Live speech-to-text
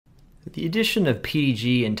The addition of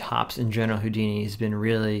PDG and tops in General Houdini has been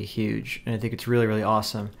really huge, and I think it's really, really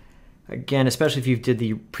awesome. Again, especially if you did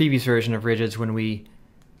the previous version of rigids when we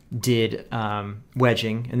did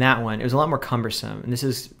wedging, and that one, it was a lot more cumbersome, and this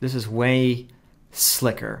is way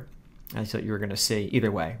slicker. That's what you were going to see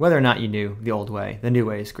either way. Whether or not you knew the old way, the new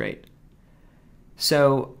way is great.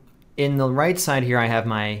 So in the right side here, I have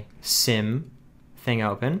my sim thing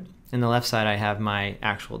open. In the left side, I have my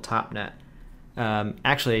actual top net.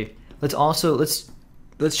 Actually,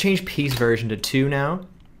 let's change piece version to 2 now,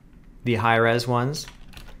 the high res ones,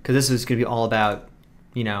 because this is going to be all about,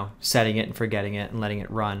 you know, setting it and forgetting it and letting it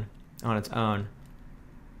run on its own.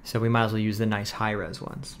 So we might as well use the nice high res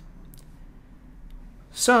ones.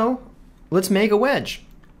 So let's make a wedge.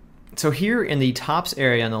 So here in the tops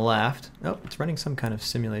area on the left, oh, it's running some kind of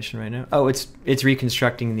simulation right now. Oh, it's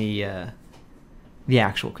reconstructing the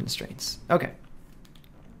actual constraints. Okay.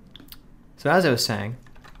 So as I was saying,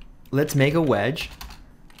 let's make a wedge.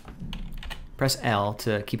 Press L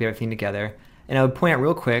to keep everything together. And I would point out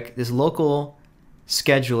real quick, this local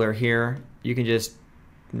scheduler here, you can just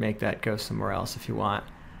make that go somewhere else if you want.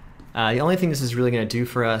 The only thing this is really going to do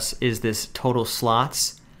for us is this total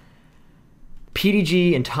slots.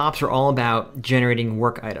 PDG and tops are all about generating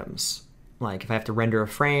work items. Like if I have to render a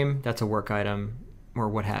frame, that's a work item, or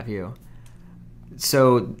what have you.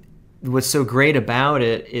 So what's so great about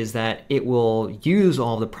it is that it will use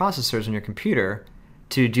all the processors on your computer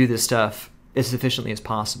to do this stuff as efficiently as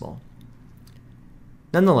possible.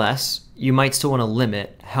 Nonetheless, you might still want to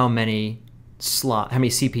limit how many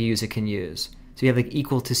CPUs it can use. So you have like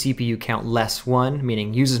equal to CPU count less 1,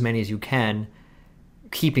 meaning use as many as you can,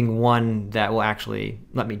 keeping one that will actually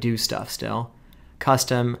let me do stuff still.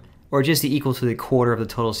 Custom, or just equal to the quarter of the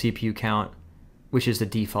total CPU count, which is the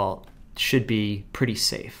default, should be pretty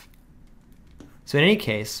safe. So in any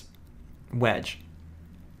case, wedge.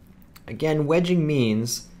 Again, wedging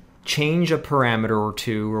means change a parameter or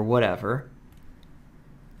 2 or whatever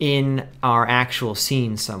in our actual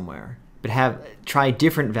scene somewhere, but try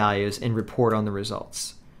different values and report on the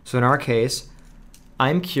results. So in our case,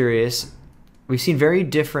 I'm curious, we've seen very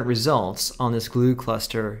different results on this glue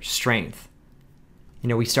cluster strength. You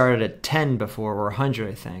know, we started at 10 before, or 100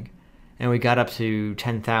 I think, and we got up to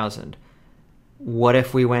 10,000. What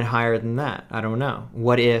if we went higher than that? I don't know.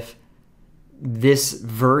 What if this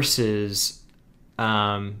versus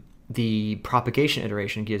the propagation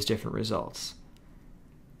iteration gives different results?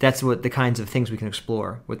 That's what the kinds of things we can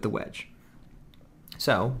explore with the wedge.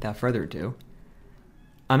 So, without further ado,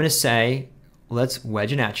 I'm going to say, let's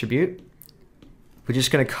wedge an attribute. We're just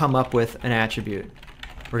going to come up with an attribute.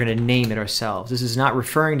 We're going to name it ourselves. This is not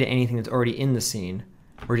referring to anything that's already in the scene.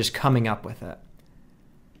 We're just coming up with it.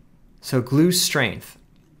 So glue strength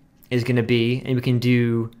is going to be, and we can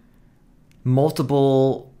do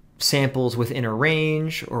multiple samples within a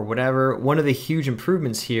range or whatever. One of the huge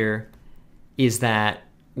improvements here is that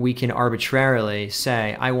we can arbitrarily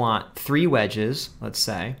say, I want 3 wedges, let's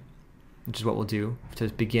say, which is what we'll do to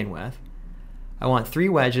begin with. I want 3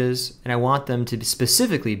 wedges, and I want them to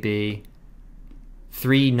specifically be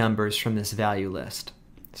 3 numbers from this value list.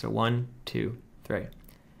 So 1, 2, 3.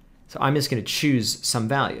 So I'm just going to choose some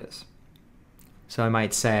values. So I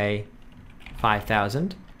might say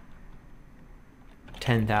 5,000,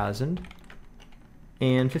 10,000,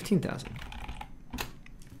 and 15,000.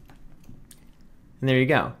 And there you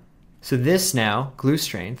go. So this now, glue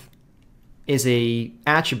strength, is a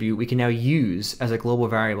attribute we can now use as a global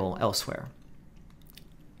variable elsewhere.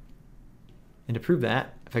 And to prove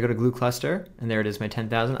that, if I go to glue cluster, and there it is, my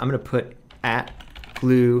 10,000, I'm going to put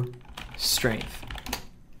 @glue strength.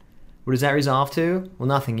 What does that resolve to? Well,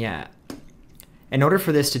 nothing yet. In order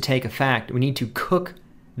for this to take effect, we need to cook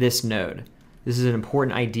this node. This is an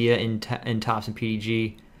important idea in TOPS and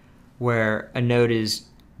PDG, where a node is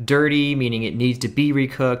dirty, meaning it needs to be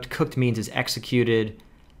recooked. Cooked means it's executed.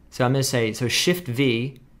 So I'm going to say, so Shift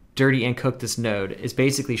V, dirty and cook this node, is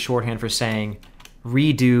basically shorthand for saying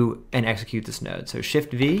redo and execute this node. So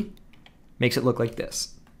Shift V makes it look like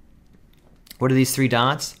this. What are these 3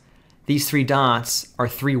 dots? These 3 dots are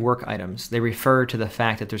 3 work items. They refer to the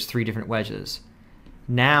fact that there's 3 different wedges.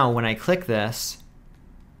 Now when I click this,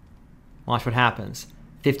 watch what happens.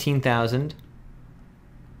 15,000,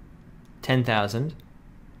 10,000,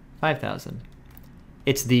 5,000.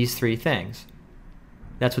 It's these 3 things.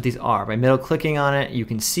 That's what these are. By middle clicking on it, you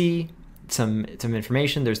can see some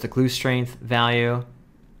information. There's the glue strength value.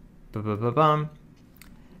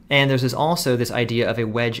 And there's also this idea of a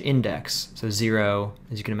wedge index. So 0,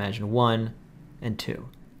 as you can imagine, 1, and 2.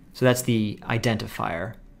 So that's the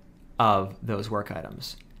identifier of those work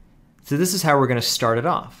items. So this is how we're going to start it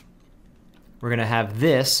off. we're going to have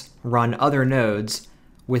this run other nodes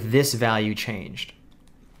with this value changed.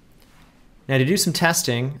 Now to do some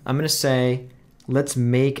testing, I'm going to say, let's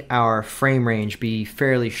make our frame range be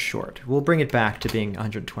fairly short. We'll bring it back to being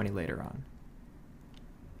 120 later on.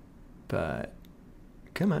 But,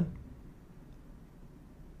 come on.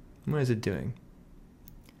 What is it doing?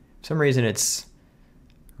 For some reason it's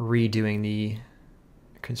redoing the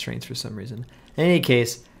constraints for some reason. In any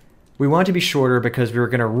case, we want it to be shorter because we were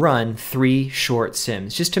going to run 3 short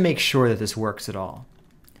sims just to make sure that this works at all.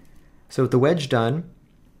 So with the wedge done,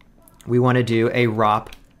 we want to do a ROP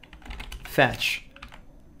fetch.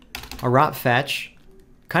 A ROP fetch,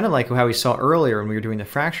 kind of like how we saw earlier when we were doing the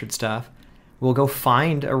fractured stuff, we'll go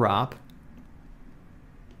find a ROP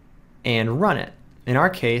and run it. In our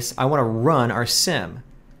case, I want to run our sim.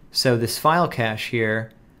 So this file cache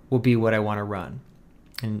here will be what I want to run.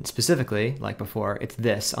 And specifically, like before, it's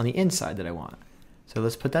this on the inside that I want. So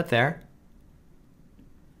let's put that there.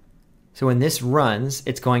 So when this runs,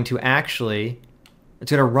 it's going to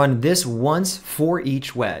run this once for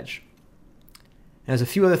each wedge. And there's a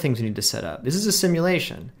few other things we need to set up. This is a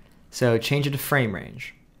simulation, so change it to frame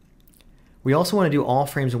range. We also want to do all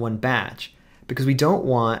frames in one batch because we don't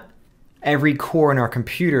want every core in our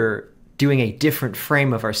computer doing a different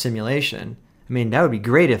frame of our simulation. I mean, that would be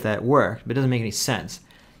great if that worked, but it doesn't make any sense.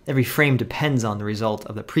 Every frame depends on the result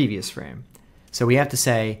of the previous frame. So we have to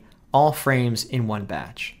say all frames in one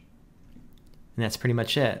batch. And that's pretty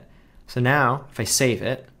much it. So now, if I save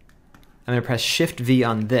it, I'm going to press Shift-V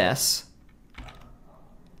on this,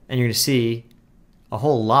 and you're going to see a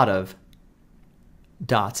whole lot of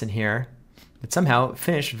dots in here that somehow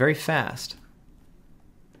finished very fast.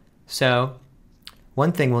 So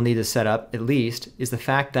one thing we'll need to set up, at least, is the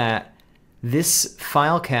fact that this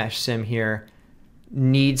file cache sim here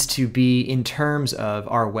needs to be in terms of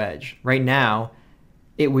our wedge. Right now,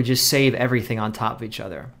 it would just save everything on top of each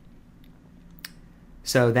other.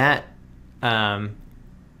 So that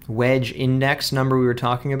wedge index number we were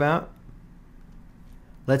talking about,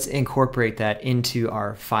 let's incorporate that into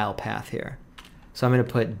our file path here. So I'm going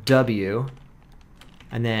to put W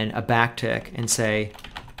and then a backtick and say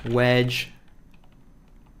wedge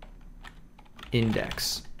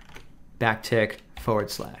index backtick /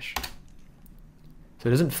 So it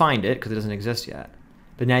doesn't find it because it doesn't exist yet.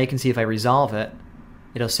 But now you can see if I resolve it,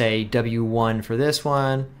 it'll say W1 for this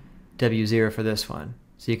one, W0 for this one.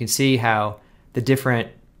 So you can see how the different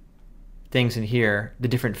things in here, the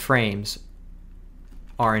different frames,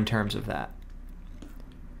 are in terms of that.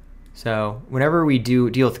 So whenever we deal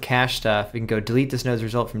with cache stuff, we can go delete this node's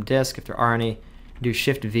result from disk if there are any, do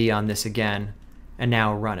Shift-V on this again, and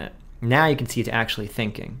now run it. Now you can see it's actually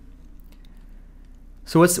thinking.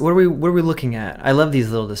 So what are we looking at? I love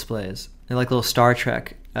these little displays. They're like little Star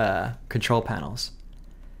Trek control panels.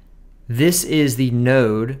 This is the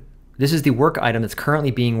node. This is the work item that's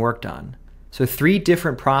currently being worked on. So 3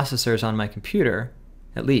 different processors on my computer,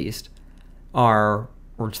 at least, or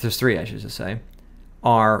there's 3 I should just say,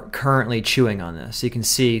 are currently chewing on this. So you can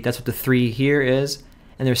see that's what the 3 here is,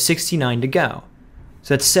 and there's 69 to go.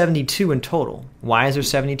 So that's 72 in total. Why is there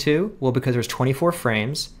 72? Well, because there's 24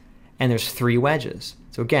 frames, and there's 3 wedges.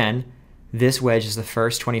 So again, this wedge is the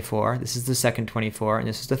first 24, this is the second 24, and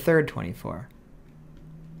this is the third 24.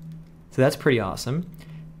 So that's pretty awesome.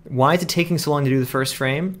 Why is it taking so long to do the first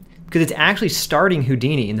frame? Because it's actually starting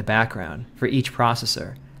Houdini in the background for each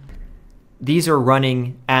processor. These are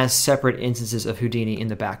running as separate instances of Houdini in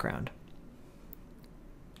the background.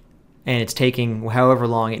 And it's taking however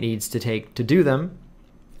long it needs to take to do them.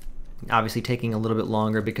 Obviously taking a little bit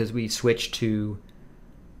longer because we switched to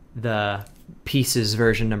the pieces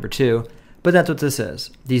version number 2, but that's what this is.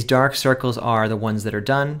 These dark circles are the ones that are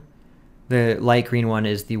done. The light green one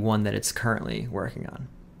is the one that it's currently working on.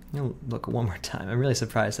 I'll look one more time. I'm really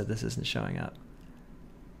surprised that this isn't showing up.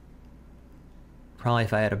 Probably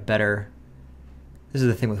if I had a better... This is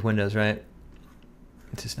the thing with Windows, right?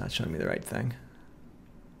 It's just not showing me the right thing.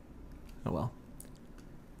 Oh well.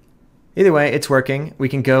 Either way, it's working. We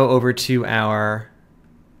can go over to our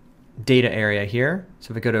data area here.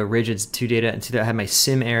 So if I go to rigids to data and see that I have my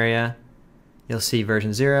sim area, you'll see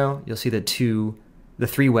version 0. You'll see the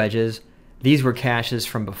 3 wedges. These were caches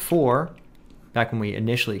from before, back when we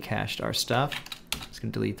initially cached our stuff. I'm just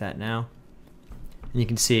going to delete that now. And you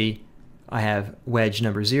can see I have wedge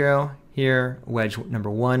number 0 here, wedge number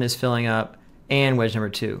 1 is filling up, and wedge number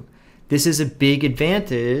 2. This is a big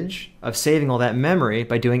advantage of saving all that memory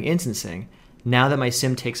by doing instancing. Now that my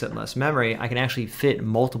sim takes up less memory, I can actually fit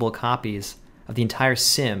multiple copies of the entire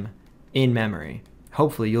sim in memory.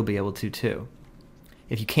 Hopefully you'll be able to too.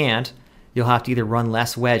 If you can't, you'll have to either run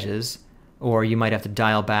less wedges, or you might have to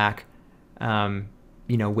dial back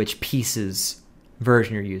which pieces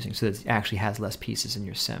version you're using, so that it actually has less pieces in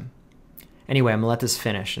your sim. Anyway, I'm gonna let this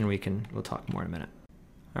finish and we'll talk more in a minute.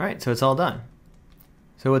 All right, so it's all done.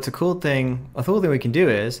 So what's a cool thing we can do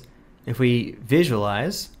is, if we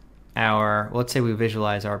visualize let's say we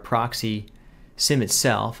visualize our proxy sim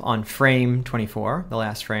itself on frame 24, the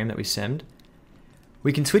last frame that we simmed,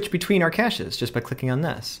 we can switch between our caches just by clicking on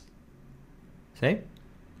this. See?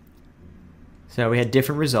 So we had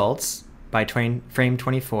different results by frame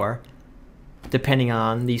 24 depending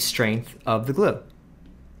on the strength of the glue.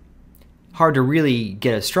 Hard to really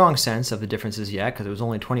get a strong sense of the differences yet because it was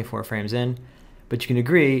only 24 frames in, but you can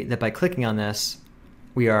agree that by clicking on this,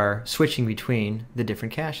 we are switching between the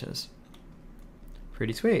different caches.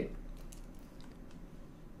 Pretty sweet.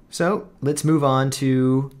 So let's move on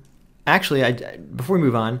to, actually, before we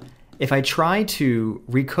move on, if I try to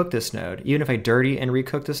recook this node, even if I dirty and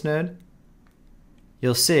recook this node,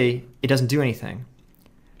 you'll see it doesn't do anything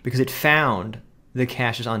because it found the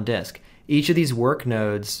caches on disk. Each of these work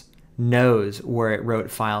nodes knows where it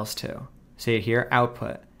wrote files to. See it here,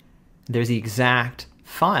 output. There's the exact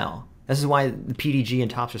file. This is why the PDG and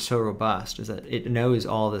TOPS are so robust, is that it knows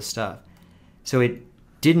all this stuff. So it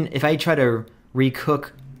didn't, if I try to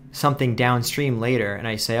recook something downstream later and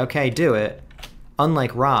I say, okay, do it,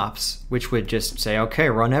 unlike ROPS, which would just say, okay,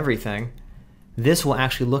 run everything, this will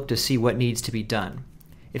actually look to see what needs to be done.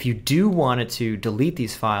 If you do want it to delete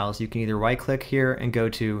these files, you can either right click here and go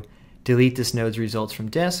to delete this node's results from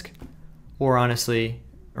disk, or honestly,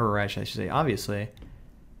 or I should say obviously,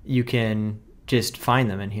 you can just find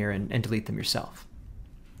them in here and delete them yourself.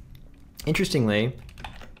 Interestingly,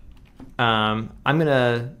 I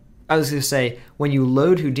was going to say, when you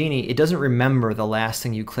load Houdini, it doesn't remember the last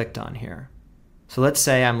thing you clicked on here. So let's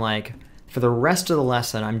say I'm like, for the rest of the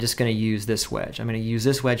lesson, I'm just going to use this wedge. I'm going to use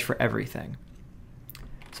this wedge for everything.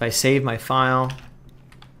 So I save my file,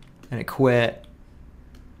 and I quit,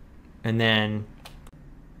 and then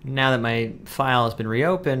now that my file has been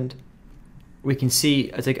reopened, we can see,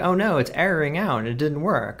 it's like, oh no, it's erroring out and it didn't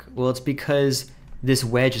work. Well, it's because this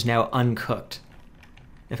wedge is now uncooked.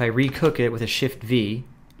 If I recook it with a Shift V,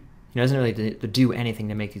 it doesn't really do anything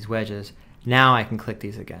to make these wedges. Now I can click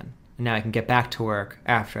these again. And now I can get back to work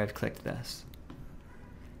after I've clicked this.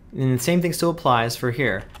 And the same thing still applies for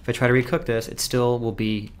here. If I try to recook this, it still will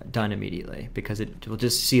be done immediately because it will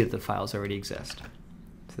just see that the files already exist.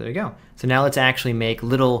 So there you go. So now let's actually make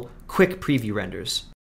little quick preview renders.